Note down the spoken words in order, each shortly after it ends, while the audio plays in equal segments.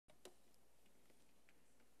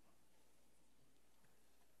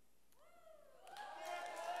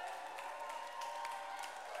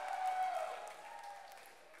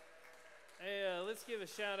give a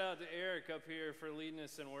shout out to Eric up here for leading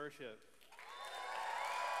us in worship.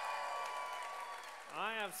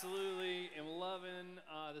 I absolutely am loving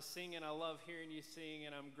the singing. I love hearing you sing,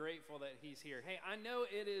 and I'm grateful that he's here. Hey, I know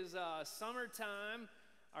it is summertime,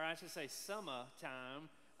 or I should say summertime.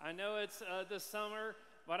 I know it's the summer,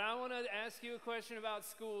 but I want to ask you a question about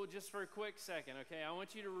school just for a quick second, okay? I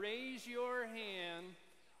want you to raise your hand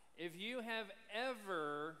if you have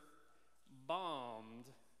ever bombed,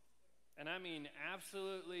 and I mean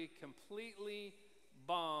absolutely, completely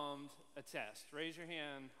bombed a test. Raise your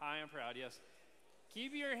hand high and proud, yes.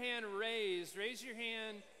 Keep your hand raised. Raise your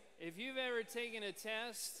hand if you've ever taken a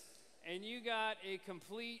test and you got a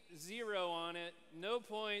complete 0 on it, no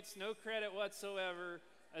points, no credit whatsoever,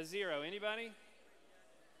 a 0. Anybody?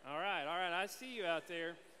 All right, I see you out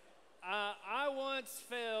there. I once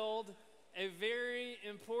failed a very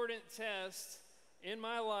important test in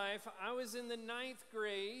my life. I was in the 9th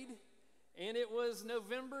grade, and it was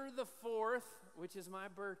November the 4th, which is my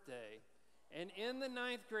birthday. And in the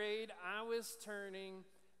 9th grade, I was turning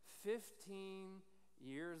 15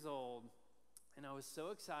 years old, and I was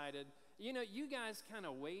so excited. You know, you guys kind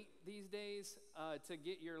of wait these days to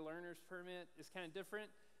get your learner's permit. It's kind of different.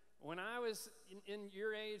 When I was in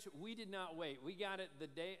your age, we did not wait. We got it the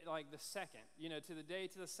day, like the second, to the day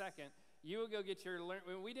to the second. You would go get your,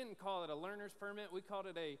 we didn't call it a learner's permit. We called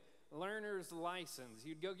it a learner's license.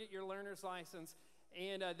 You'd go get your learner's license,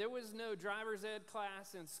 and there was no driver's ed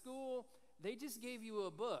class in school. They just gave you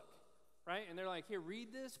a book, right? And they're like, here,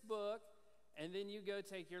 read this book, and then you go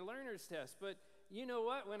take your learner's test. But you know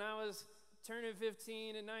what? When I was turning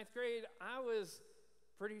 15 in 9th grade, I was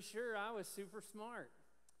pretty sure I was super smart.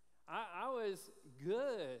 I was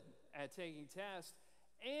good at taking tests,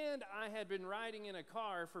 and I had been riding in a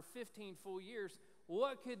car for 15 full years.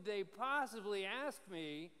 What could they possibly ask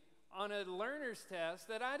me on a learner's test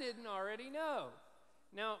that I didn't already know?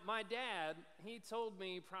 Now, my dad, he told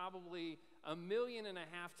me probably 1.5 million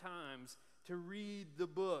times to read the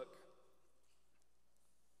book.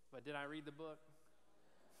 But did I read the book?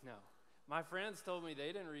 No. My friends told me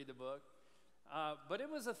they didn't read the book. But it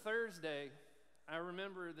was a Thursday. I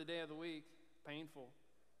remember the day of the week, painful.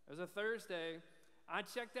 It was a Thursday. I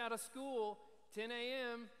checked out of school, 10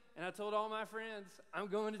 a.m., and I told all my friends, I'm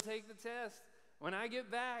going to take the test. When I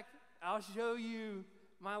get back, I'll show you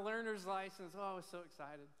my learner's license. Oh, I was so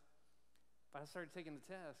excited. But I started taking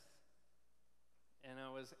the test, and I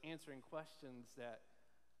was answering questions that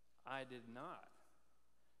I did not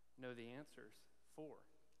know the answers for.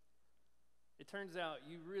 It turns out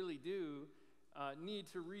you really do need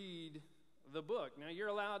to read the book. Now, you're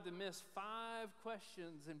allowed to miss 5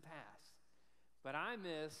 questions and pass, but I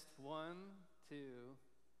missed 1, 2,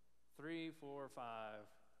 3, 4, 5,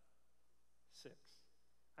 6.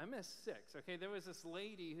 I missed 6, okay? There was this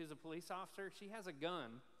lady who's a police officer. She has a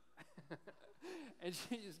gun, and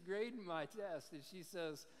she's grading my test, and she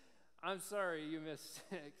says, I'm sorry you missed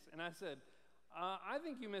 6. And I said, I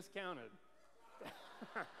think you miscounted.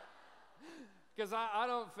 Because I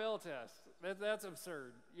don't fail tests. That's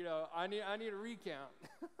absurd. I need a recount.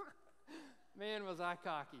 Man, was I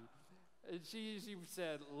cocky. And she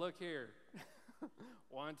said, look here.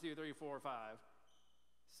 1, 2, 3, 4, 5,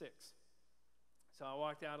 6. So I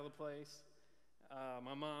walked out of the place.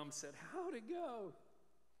 My mom said, how'd it go?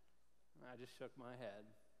 And I just shook my head.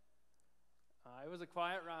 It was a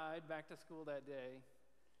quiet ride back to school that day.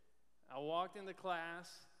 I walked into class.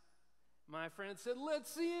 My friend said,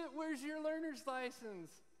 let's see it. Where's your learner's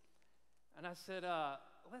license? And I said,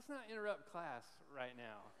 let's not interrupt class right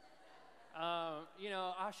now.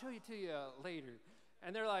 I'll show it to you later.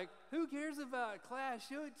 And they're like, who cares about class?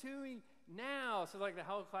 Show it to me now. So the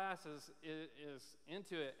whole class is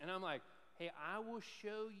into it. And I'm like, hey, I will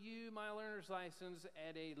show you my learner's license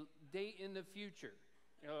at a date in the future,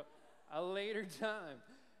 a later time.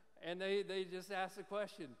 And they just asked the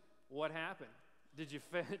question, what happened? Did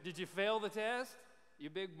you fail the test? You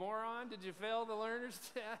big moron? Did you fail the learner's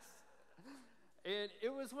test? And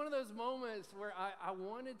it was one of those moments where I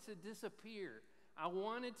wanted to disappear. I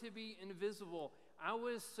wanted to be invisible. I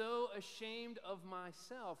was so ashamed of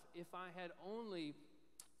myself if I had only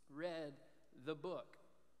read the book.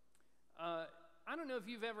 I don't know if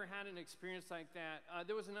you've ever had an experience like that.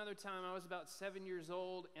 There was another time I was about 7 years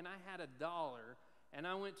old, and I had $1, and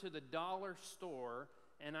I went to the dollar store,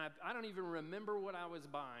 and I don't even remember what I was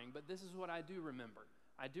buying, but this is what I do remember.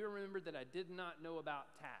 I do remember that I did not know about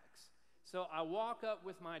tax. So I walk up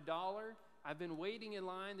with my $1. I've been waiting in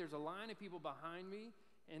line. There's a line of people behind me,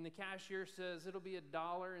 and the cashier says it'll be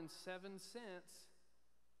 $1.07.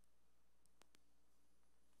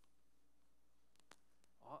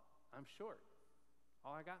 I'm short.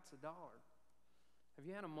 All I got's $1. Have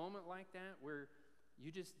you had a moment like that where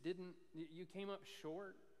you just didn't, you came up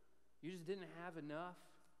short? You just didn't have enough?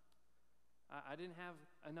 I didn't have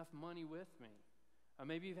enough money with me.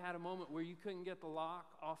 Maybe you've had a moment where you couldn't get the lock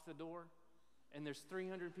off the door and there's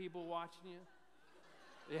 300 people watching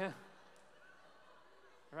you. Yeah.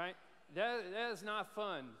 Right? That is not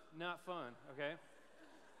fun. Not fun, okay?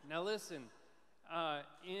 Now listen,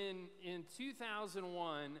 in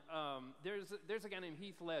 2001, there's a guy named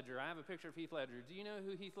Heath Ledger. I have a picture of Heath Ledger. Do you know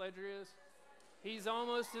who Heath Ledger is? He's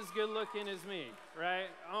almost as good looking as me, right?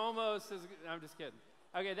 Almost as good. I'm just kidding.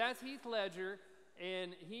 Okay, that's Heath Ledger,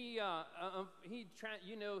 and you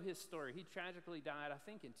know his story. He tragically died, I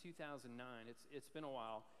think, in 2009. It's been a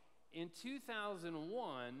while. In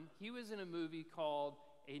 2001, he was in a movie called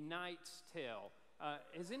A Knight's Tale.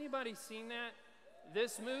 Has anybody seen that?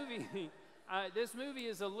 This movie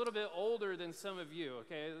is a little bit older than some of you,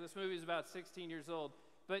 okay? This movie is about 16 years old.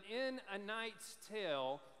 But in A Knight's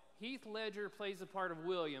Tale, Heath Ledger plays the part of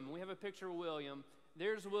William. We have a picture of William.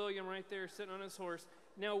 There's William right there sitting on his horse.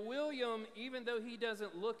 Now, William, even though he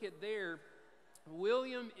doesn't look it there,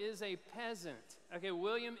 William is a peasant. Okay,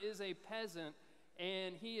 William is a peasant,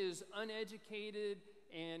 and he is uneducated,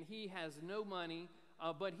 and he has no money,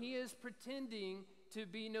 but he is pretending to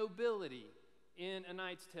be nobility in A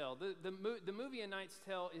Knight's Tale. The movie A Knight's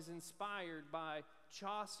Tale is inspired by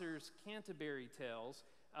Chaucer's Canterbury Tales.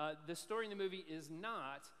 The story in the movie is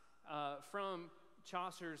not from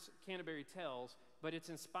Chaucer's Canterbury Tales, but it's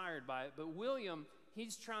inspired by it. But William,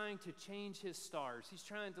 he's trying to change his stars. He's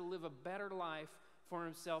trying to live a better life for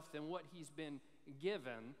himself than what he's been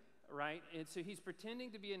given, right? And so he's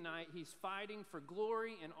pretending to be a knight. He's fighting for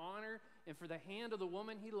glory and honor and for the hand of the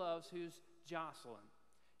woman he loves, who's Jocelyn.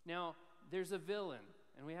 Now, there's a villain,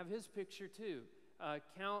 and we have his picture too,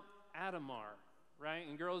 Count Adhemar, right?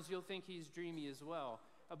 And girls, you'll think he's dreamy as well.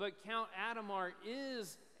 But Count Adhemar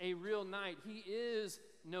is a real knight. He is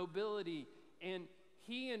nobility, and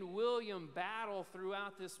he and William battle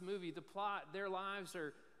throughout this movie. The plot, their lives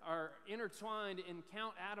are intertwined, and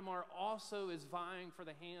Count Adhemar also is vying for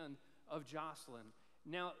the hand of Jocelyn.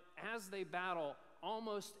 Now, as they battle,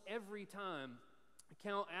 almost every time,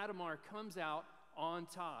 Count Adhemar comes out on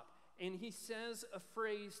top, and he says a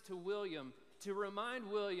phrase to William to remind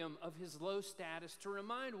William of his low status, to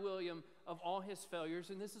remind William of all his failures,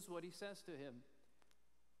 and this is what he says to him.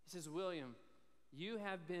 He says, William, you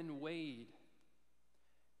have been weighed,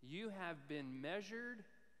 you have been measured,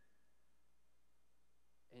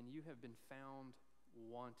 and you have been found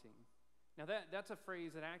wanting. Now that's a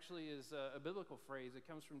phrase that actually is a biblical phrase. It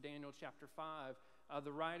comes from Daniel chapter 5.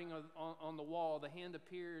 The writing on the wall, the hand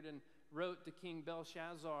appeared and wrote to King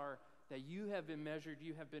Belshazzar that you have been measured,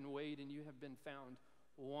 you have been weighed, and you have been found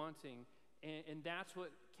wanting. And that's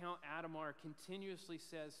what Count Adhemar continuously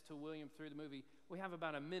says to William through the movie. We have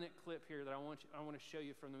about a minute clip here that I want to show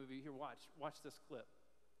you from the movie. Here, watch this clip.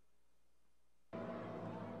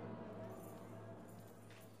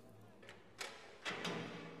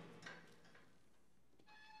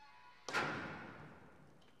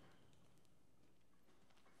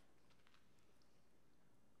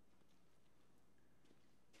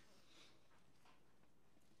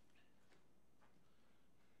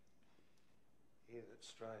 He that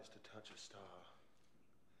strives to touch a star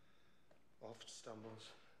oft stumbles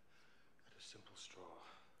at a simple straw.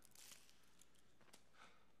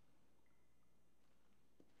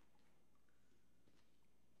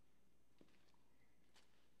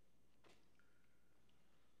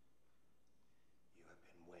 You have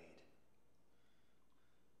been weighed.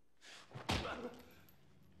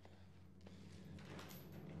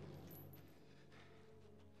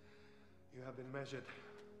 You have been measured.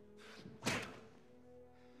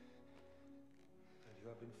 You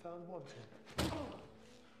have been found wanting.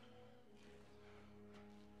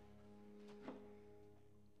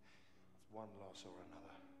 It's one loss or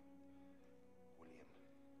another, William.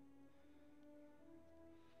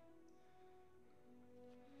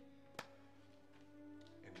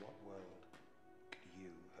 In what world could you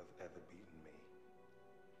have ever beaten me?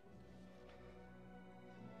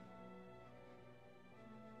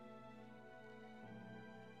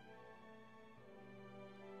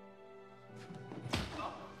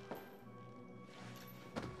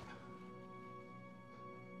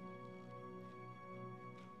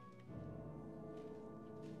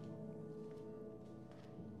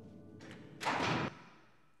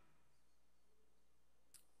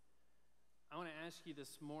 Ask you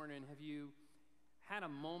this morning, have you had a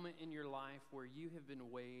moment in your life where you have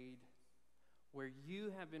been weighed, where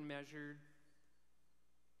you have been measured,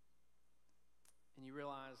 and you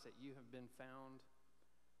realize that you have been found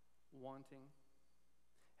wanting?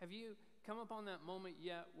 Have you come upon that moment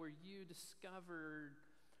yet where you discovered,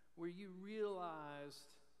 where you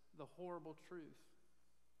realized the horrible truth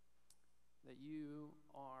that you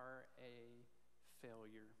are a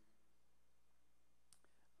failure?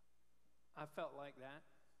 I felt like that.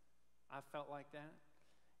 I felt like that.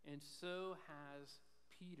 And so has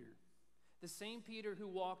Peter. The same Peter who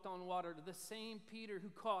walked on water, the same Peter who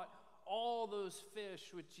caught all those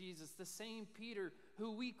fish with Jesus, the same Peter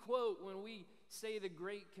who we quote when we say the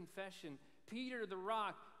great confession. Peter the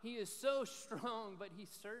rock, he is so strong, but he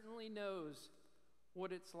certainly knows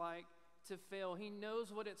what it's like to fail. He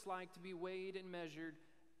knows what it's like to be weighed and measured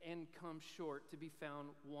and come short, to be found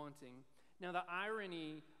wanting. Now, the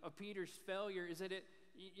irony of Peter's failure is that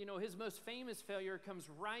his most famous failure comes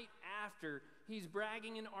right after he's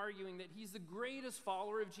bragging and arguing that he's the greatest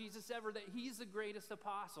follower of Jesus ever, that he's the greatest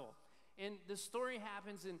apostle. And the story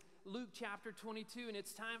happens in Luke chapter 22, and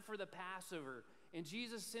it's time for the Passover. And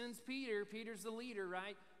Jesus sends Peter. Peter's the leader,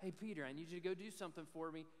 right? Hey, Peter, I need you to go do something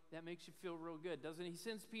for me. That makes you feel real good, doesn't it? He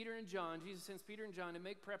sends Peter and John. Jesus sends Peter and John to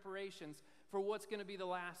make preparations for what's going to be the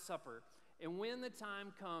Last Supper. And when the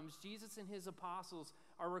time comes, Jesus and his apostles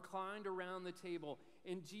are reclined around the table.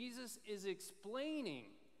 And Jesus is explaining,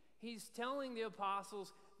 he's telling the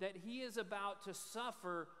apostles that he is about to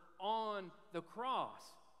suffer on the cross.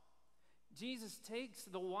 Jesus takes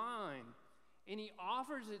the wine and he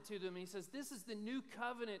offers it to them. He says, this is the new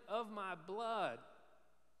covenant of my blood.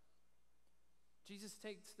 Jesus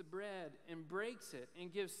takes the bread and breaks it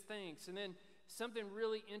and gives thanks. And then something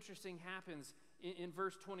really interesting happens in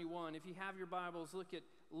verse 21. If you have your Bibles, look at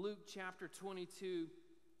Luke chapter 22.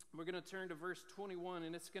 We're going to turn to verse 21,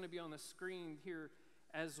 and it's going to be on the screen here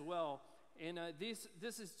as well. And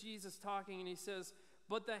this is Jesus talking, and he says,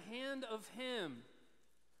 but the hand of him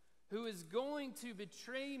who is going to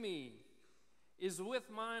betray me is with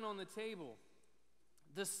mine on the table.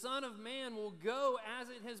 The Son of Man will go as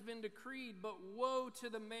it has been decreed, but woe to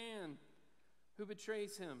the man who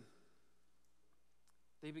betrays him.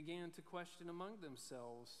 They began to question among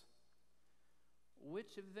themselves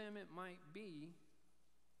which of them it might be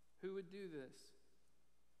who would do this.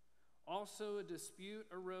 Also a dispute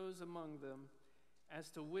arose among them as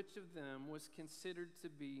to which of them was considered to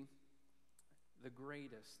be the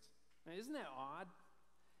greatest. Now, isn't that odd?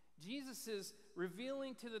 Jesus is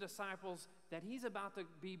revealing to the disciples that he's about to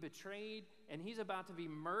be betrayed and he's about to be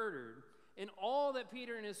murdered. And all that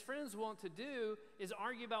Peter and his friends want to do is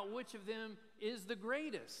argue about which of them is the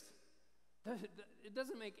greatest. It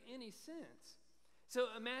doesn't make any sense. So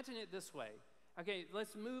imagine it this way. Okay,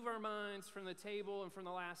 let's move our minds from the table and from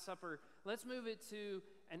the Last Supper. Let's move it to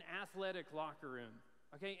an athletic locker room.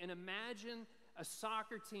 Okay, and imagine a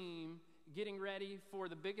soccer team getting ready for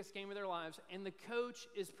the biggest game of their lives, and the coach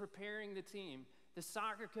is preparing the team. The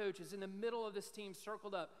soccer coach is in the middle of this team,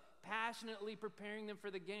 circled up, passionately preparing them for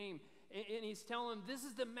the game. And he's telling them, this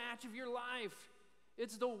is the match of your life.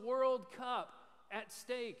 It's the World Cup at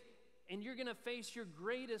stake, and you're going to face your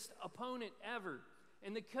greatest opponent ever.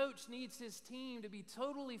 And the coach needs his team to be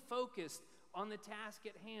totally focused on the task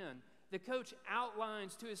at hand. The coach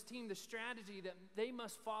outlines to his team the strategy that they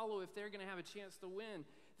must follow if they're going to have a chance to win.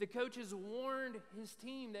 The coach has warned his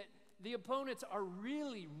team that the opponents are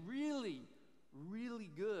really, really, really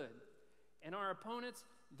good. And our opponents,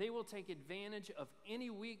 they will take advantage of any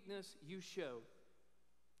weakness you show.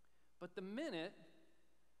 But the minute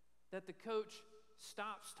that the coach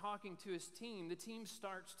stops talking to his team, the team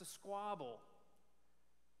starts to squabble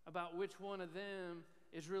about which one of them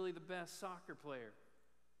is really the best soccer player.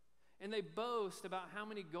 And they boast about how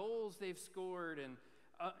many goals they've scored, and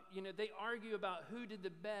they argue about who did the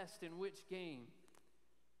best in which game.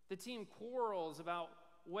 The team quarrels about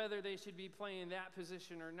whether they should be playing that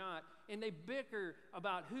position or not, and they bicker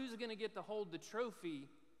about who's going to get to hold the trophy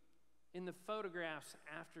in the photographs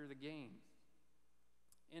after the game.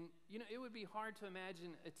 And it would be hard to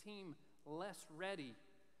imagine a team less ready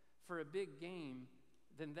for a big game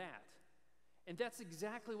than that. And that's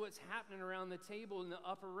exactly what's happening around the table in the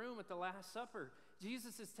upper room at the Last Supper.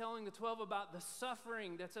 Jesus is telling the 12 about the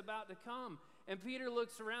suffering that's about to come. And Peter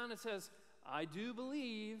looks around and says, I do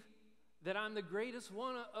believe that I'm the greatest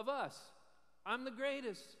one of us. I'm the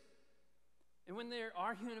greatest. And when they're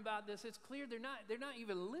arguing about this, it's clear they're not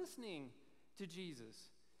even listening to Jesus.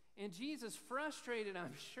 And Jesus, frustrated,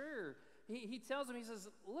 I'm sure, he tells them, he says,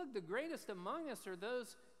 look, the greatest among us are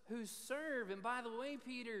those who serve. And by the way,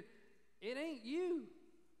 Peter, it ain't you.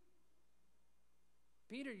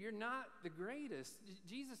 Peter, you're not the greatest.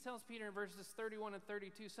 Jesus tells Peter in verses 31 and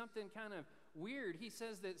 32 something kind of weird. He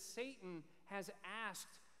says that Satan has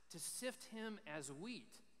asked to sift him as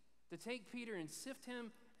wheat, to take Peter and sift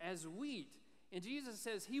him as wheat. And Jesus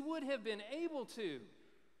says, he would have been able to,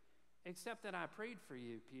 except that I prayed for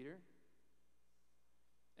you, Peter.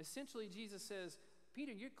 Essentially, Jesus says,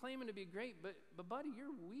 Peter, you're claiming to be great, but buddy,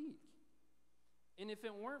 you're weak. And if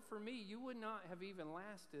it weren't for me, you would not have even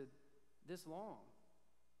lasted this long.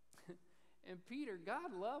 And Peter,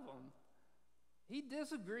 God love him, he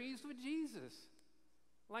disagrees with Jesus.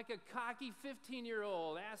 Like a cocky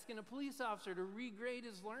 15-year-old asking a police officer to regrade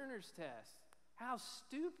his learner's test. How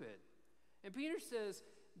stupid. And Peter says,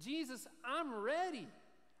 Jesus, I'm ready.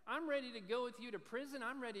 I'm ready to go with you to prison.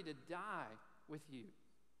 I'm ready to die with you.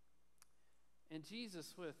 And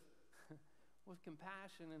Jesus, with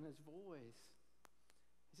compassion in his voice,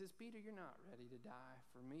 he says, Peter, you're not ready to die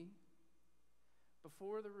for me.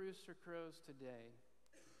 Before the rooster crows today,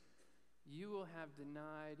 you will have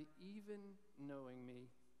denied even knowing me,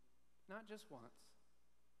 not just once,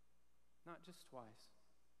 not just twice,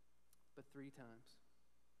 but 3 times.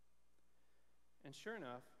 And sure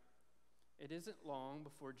enough, it isn't long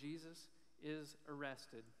before Jesus is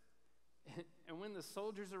arrested. And when the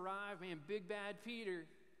soldiers arrive, man, big bad Peter,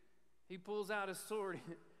 he pulls out his sword.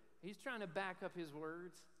 He's trying to back up his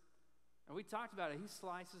words. And we talked about it. He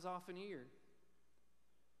slices off an ear.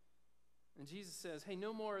 And Jesus says, hey,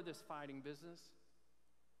 no more of this fighting business.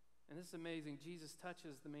 And this is amazing. Jesus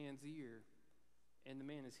touches the man's ear, and the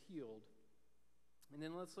man is healed. And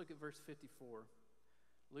then let's look at verse 54.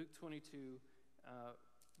 Luke 22,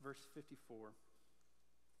 verse 54.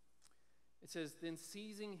 It says, then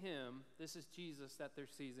seizing him, this is Jesus that they're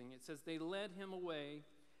seizing. It says, they led him away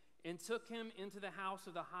and took him into the house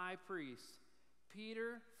of the high priest.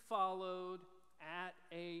 Peter followed at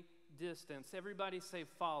a distance. Everybody say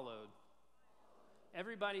followed.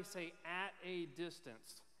 Everybody say at a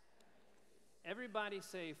distance. Everybody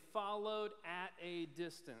say followed at a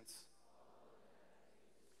distance.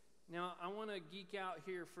 Now, I want to geek out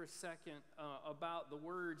here for a second about the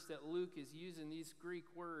words that Luke is using, these Greek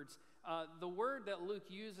words. The word that Luke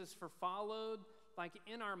uses for followed, like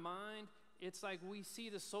in our mind, it's like we see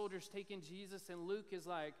the soldiers taking Jesus, and Luke is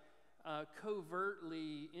like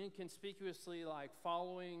covertly, inconspicuously, like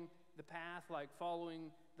following the path, like following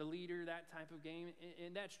the leader, that type of game.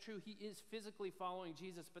 And that's true. He is physically following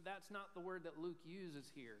Jesus, but that's not the word that Luke uses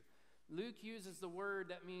here. Luke uses the word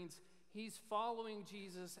that means he's following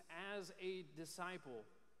Jesus as a disciple.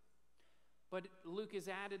 But Luke has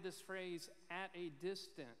added this phrase, at a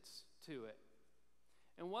distance, to it.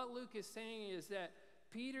 And what Luke is saying is that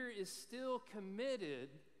Peter is still committed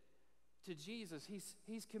to Jesus.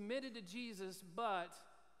 He's committed to Jesus, but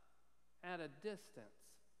at a distance.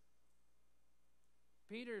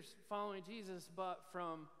 Peter's following Jesus, but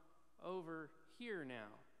from over here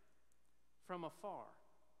now, from afar,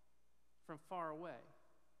 from far away.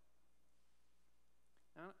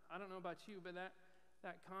 Now, I don't know about you, but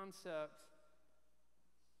that concept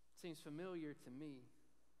seems familiar to me.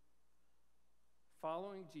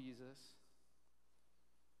 Following Jesus,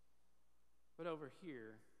 but over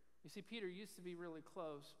here. You see, Peter used to be really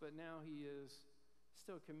close, but now he is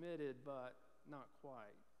still committed, but not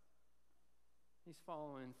quite. He's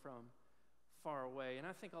following from far away. And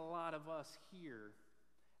I think a lot of us here,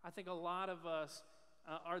 I think a lot of us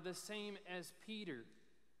are the same as Peter.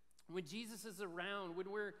 When Jesus is around, when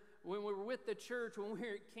we're with the church, when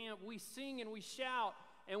we're at camp, we sing and we shout,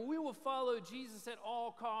 and we will follow Jesus at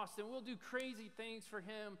all costs, and we'll do crazy things for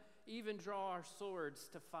him, even draw our swords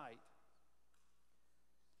to fight.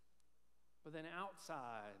 But then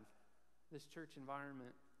outside this church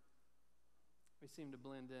environment, we seem to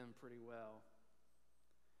blend in pretty well,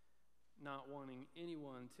 not wanting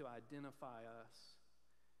anyone to identify us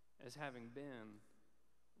as having been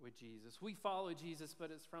with Jesus. We follow Jesus,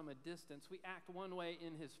 but it's from a distance. We act one way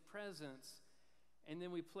in his presence, and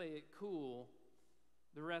then we play it cool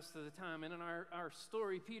the rest of the time. And in our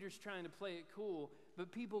story, Peter's trying to play it cool,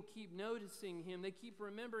 but people keep noticing him. They keep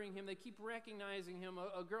remembering him. They keep recognizing him.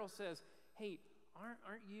 A girl says, hey,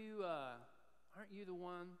 aren't you the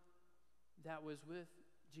one that was with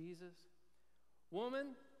Jesus? Woman,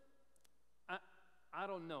 I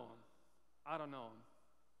don't know him. I don't know him.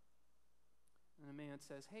 And the man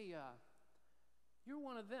says, hey, you're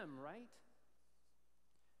one of them, right?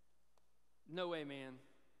 No way, man.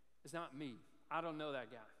 It's not me. I don't know that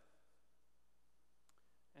guy.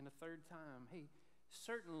 And the third time, hey,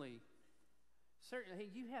 certainly, hey,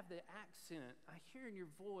 you have the accent. I hear in your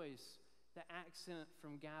voice the accent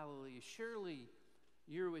from Galilee. Surely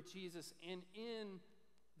you're with Jesus. And in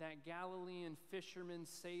that Galilean fisherman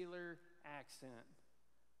sailor accent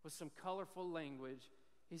with some colorful language,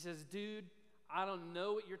 he says, dude, I don't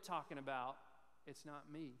know what you're talking about. It's not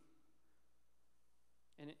me.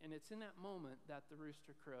 And it's in that moment that the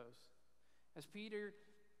rooster crows. As Peter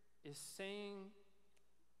is saying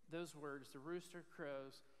those words, the rooster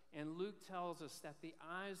crows, and Luke tells us that the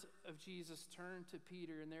eyes of Jesus turn to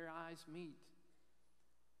Peter and their eyes meet.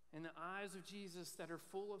 And the eyes of Jesus that are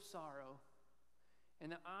full of sorrow,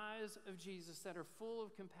 and the eyes of Jesus that are full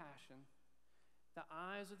of compassion, the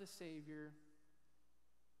eyes of the Savior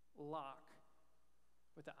lock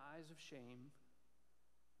with the eyes of shame,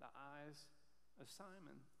 the eyes of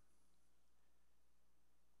Simon,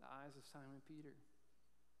 the eyes of Simon Peter.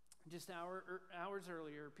 Just hours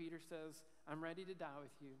earlier, Peter says, I'm ready to die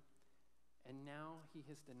with you. And now he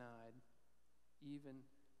has denied even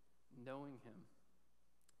knowing him.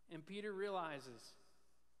 And Peter realizes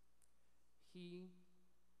he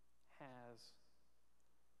has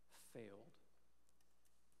failed.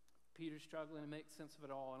 Peter's struggling to make sense of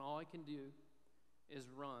it all, and all he can do is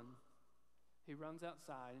run. He runs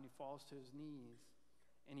outside and he falls to his knees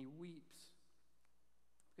and he weeps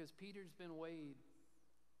because Peter's been weighed.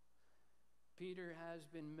 Peter has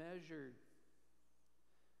been measured,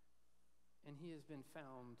 and he has been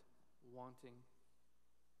found wanting.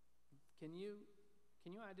 Can you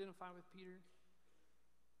identify with Peter?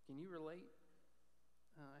 Can you relate?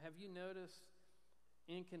 Have you noticed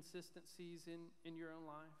inconsistencies in your own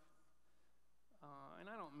life? And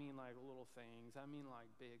I don't mean like little things. I mean like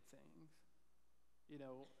big things. You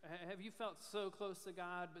know, have you felt so close to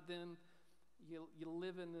God, but then you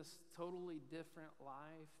live in this totally different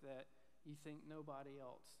life that you think nobody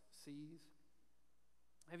else sees?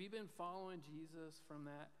 Have you been following Jesus from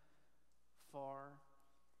that far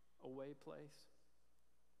away place?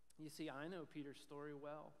 You see, I know Peter's story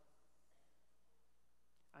well.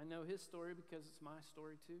 I know his story because it's my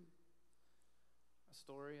story too. A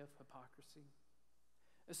story of hypocrisy,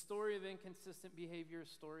 a story of inconsistent behavior, a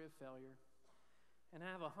story of failure. And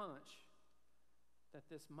I have a hunch that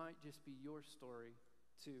this might just be your story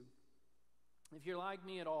too. If you're like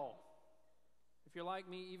me at all, if you're like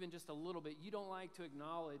me even just a little bit, you don't like to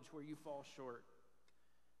acknowledge where you fall short.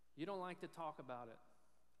 You don't like to talk about it.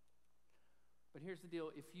 But here's the deal.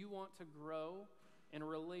 If you want to grow in a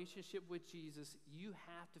relationship with Jesus, you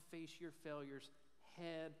have to face your failures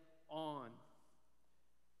head on.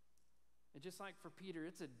 And just like for Peter,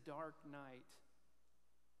 it's a dark night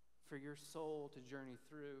for your soul to journey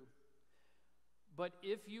through. But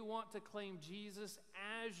if you want to claim Jesus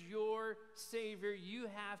as your Savior, you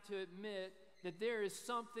have to admit that there is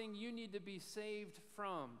something you need to be saved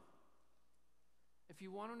from. If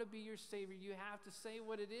you want him to be your Savior, you have to say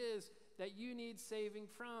what it is that you need saving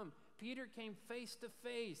from. Peter came face to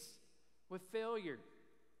face with failure,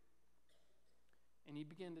 and he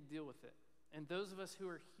began to deal with it. And those of us who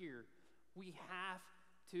are here, we have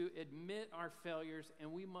to admit our failures,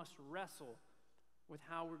 and we must wrestle with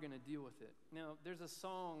how we're going to deal with it. Now, there's a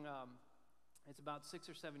song, it's about 6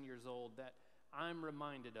 or 7 years old, that I'm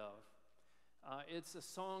reminded of. It's a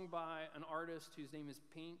song by an artist whose name is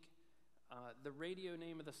Pink. The radio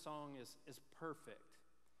name of the song is Perfect.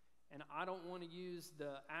 And I don't want to use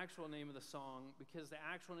the actual name of the song because the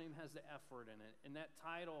actual name has the F word in it. And that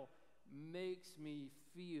title makes me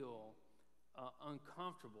feel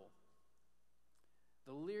uncomfortable.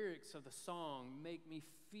 The lyrics of the song make me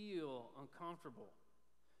feel uncomfortable.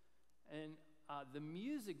 And the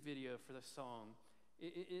music video for the song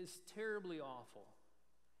is terribly awful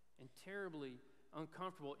and terribly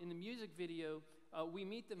uncomfortable. In the music video, we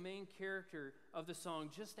meet the main character of the song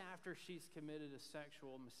just after she's committed a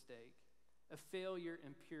sexual mistake, a failure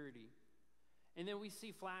in purity. And then we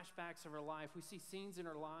see flashbacks of her life. We see scenes in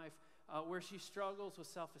her life where she struggles with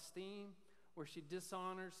self-esteem, where she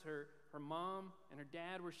dishonors her mom and her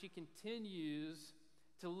dad, where she continues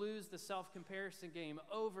to lose the self-comparison game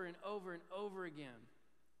over and over and over again.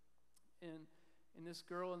 And this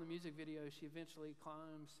girl in the music video, she eventually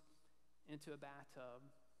climbs into a bathtub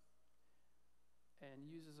and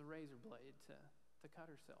uses a razor blade to cut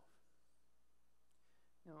herself.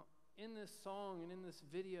 Now, in this song and in this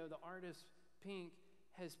video, the artist Pink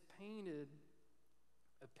has painted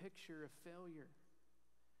a picture of failure.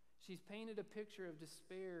 She's painted a picture of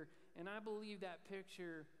despair, and I believe that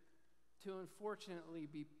picture to unfortunately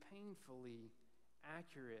be painfully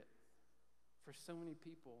accurate for so many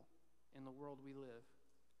people in the world we live.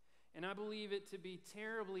 And I believe it to be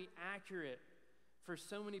terribly accurate for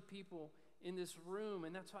so many people in this room,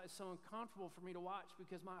 and that's why it's so uncomfortable for me to watch,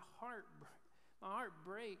 because my heart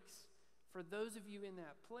breaks for those of you in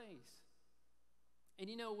that place. And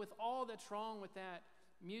you know, with all that's wrong with that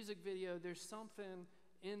music video, there's something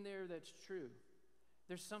in there that's true.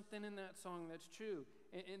 There's something in that song that's true.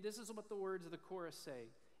 And this is what the words of the chorus say.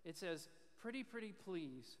 It says, "Pretty, pretty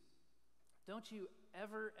please, don't you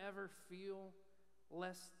ever feel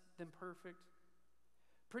less than perfect?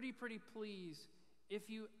 Pretty please, if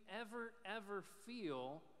you ever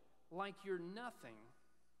feel like you're nothing,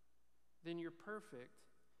 then you're perfect.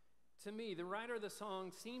 To me, the writer of the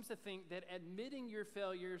song seems to think that admitting your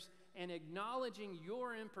failures and acknowledging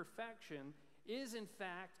your imperfection is, in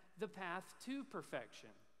fact, the path to perfection.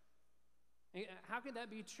 How can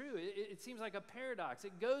that be true? It seems like a paradox.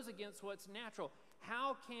 It goes against what's natural.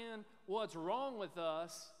 How can what's wrong with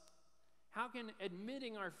us, how can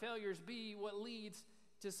admitting our failures be what leads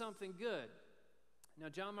to something good? Now,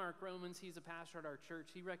 John Mark Romans, he's a pastor at our church.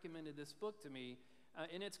 He recommended this book to me,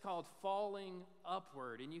 and it's called Falling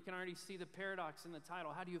Upward. And you can already see the paradox in the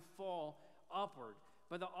title. How do you fall upward?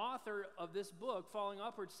 But the author of this book, Falling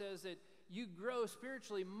Upward, says that you grow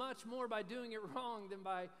spiritually much more by doing it wrong than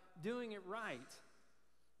by doing it right.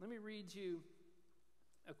 Let me read you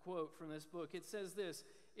a quote from this book. It says this: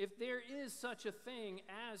 if there is such a thing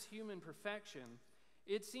as human perfection,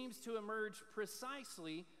 it seems to emerge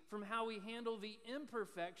precisely from how we handle the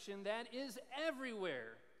imperfection that is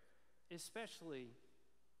everywhere, especially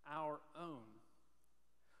our own.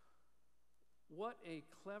 What a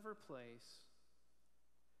clever place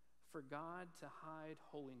for God to hide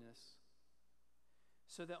holiness,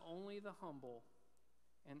 so that only the humble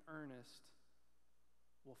and earnest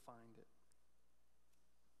will find it.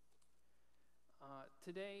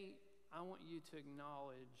 Today, I want you to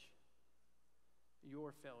acknowledge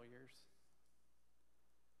your failures.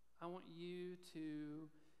 I want you to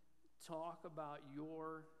talk about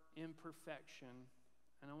your imperfection,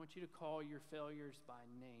 and I want you to call your failures by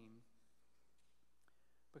name,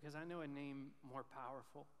 because I know a name more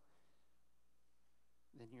powerful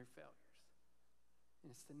than your failures.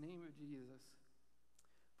 And it's the name of Jesus.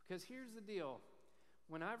 Because here's the deal.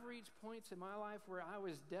 When I've reached points in my life where I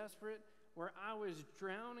was desperate, where I was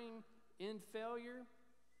drowning in failure,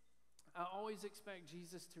 I always expect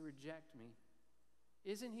Jesus to reject me.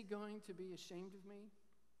 Isn't he going to be ashamed of me?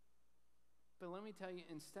 But let me tell you,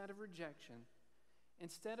 instead of rejection,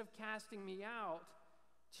 instead of casting me out,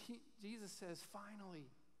 Jesus says, finally,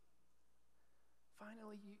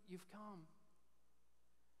 you've come.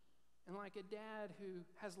 And like a dad who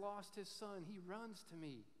has lost his son, he runs to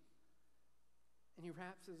me. And he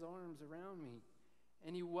wraps his arms around me.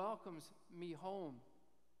 And he welcomes me home.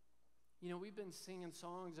 You know, we've been singing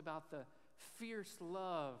songs about the fierce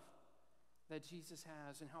love that Jesus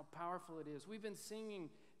has and how powerful it is. We've been singing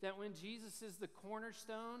that when Jesus is the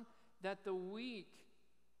cornerstone, that the weak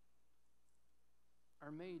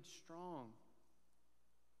are made strong.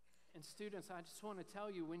 And students, I just want to tell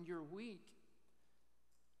you, when you're weak,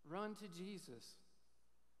 run to Jesus.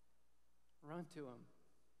 Run to him.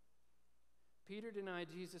 Peter denied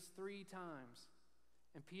Jesus 3 times,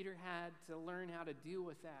 and Peter had to learn how to deal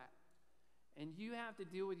with that. And you have to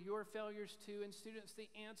deal with your failures too. And students, the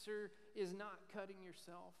answer is not cutting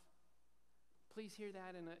yourself. Please hear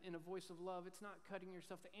that in a voice of love. It's not cutting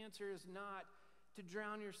yourself. The answer is not to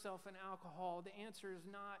drown yourself in alcohol. The answer is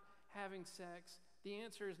not having sex. The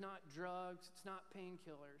answer is not drugs. It's not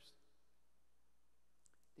painkillers.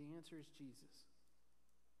 The answer is Jesus.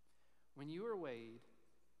 When you are weighed,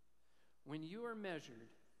 when you are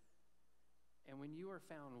measured, and when you are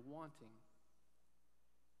found wanting,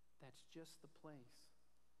 that's just the place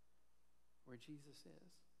where Jesus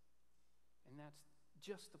is. And that's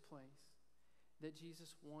just the place that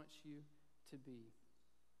Jesus wants you to be.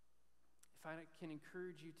 If I can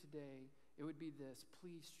encourage you today, it would be this: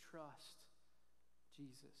 please trust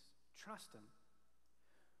Jesus. Trust him.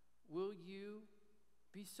 Will you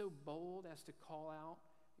be so bold as to call out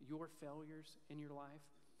your failures in your life?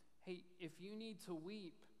 Hey, if you need to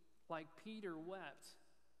weep like Peter wept,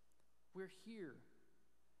 we're here.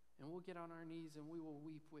 And we'll get on our knees and we will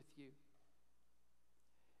weep with you.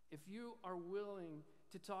 If you are willing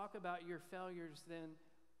to talk about your failures, then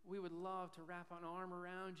we would love to wrap an arm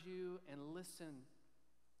around you and listen.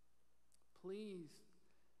 Please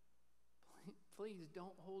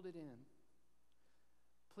don't hold it in.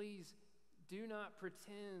 Please do not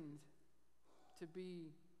pretend to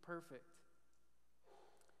be perfect.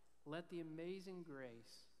 Let the amazing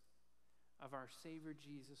grace of our Savior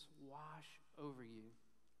Jesus wash over you.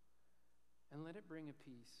 And let it bring a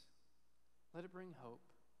peace. Let it bring hope.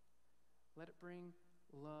 Let it bring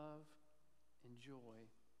love and joy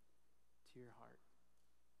to your heart.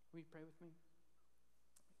 Will you pray with me?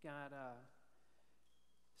 God,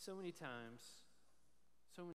 so many times